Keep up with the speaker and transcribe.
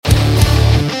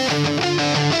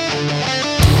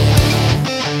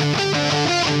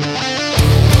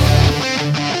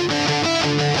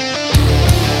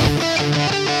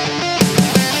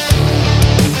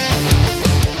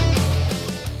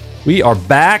We are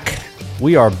back.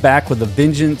 We are back with a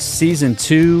vengeance. Season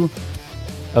 2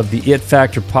 of the It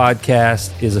Factor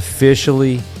podcast is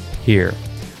officially here.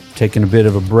 Taking a bit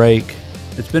of a break.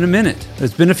 It's been a minute.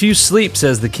 It's been a few sleeps,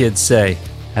 as the kids say.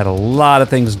 Had a lot of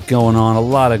things going on, a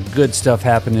lot of good stuff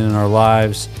happening in our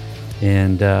lives,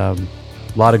 and a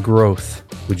lot of growth.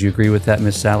 Would you agree with that,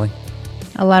 Miss Sally?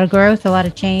 A lot of growth, a lot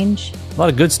of change. A lot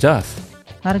of good stuff.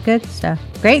 A lot of good stuff.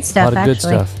 Great stuff, actually. A lot of good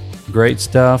stuff. Great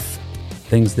stuff.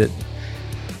 Things that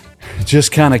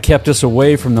just kind of kept us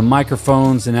away from the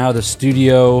microphones and out of the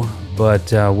studio,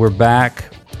 but we're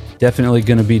back. Definitely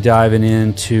going to be diving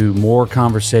into more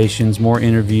conversations, more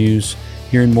interviews,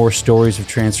 hearing more stories of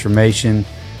transformation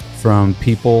from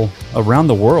people around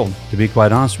the world, to be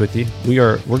quite honest with you.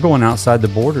 We're going outside the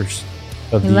borders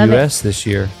of the U.S. this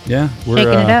year. Yeah. We're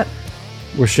shaking it up.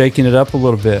 We're shaking it up a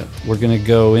little bit. We're going to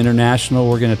go international.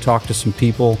 We're going to talk to some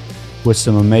people with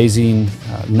some amazing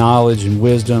knowledge and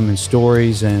wisdom and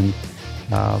stories, and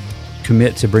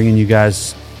commit to bringing you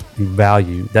guys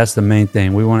value. That's the main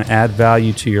thing. We want to add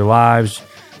value to your lives.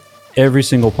 Every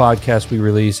single podcast we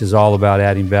release is all about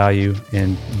adding value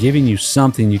and giving you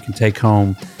something you can take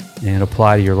home and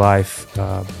apply to your life.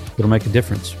 It'll make a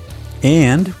difference.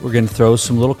 And we're going to throw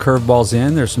some little curveballs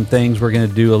in. There's some things we're going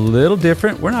to do a little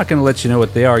different. We're not going to let you know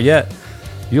what they are yet.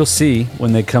 You'll see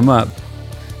when they come up.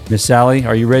 Miss Sally,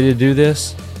 are you ready to do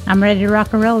this? I'm ready to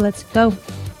rock and roll. Let's go.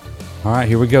 All right,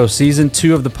 here we go. Season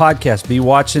 2 of the podcast. Be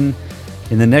watching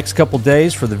in the next couple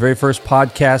days for the very first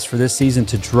podcast for this season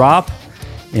to drop.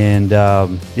 And,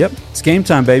 it's game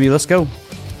time, baby. Let's go.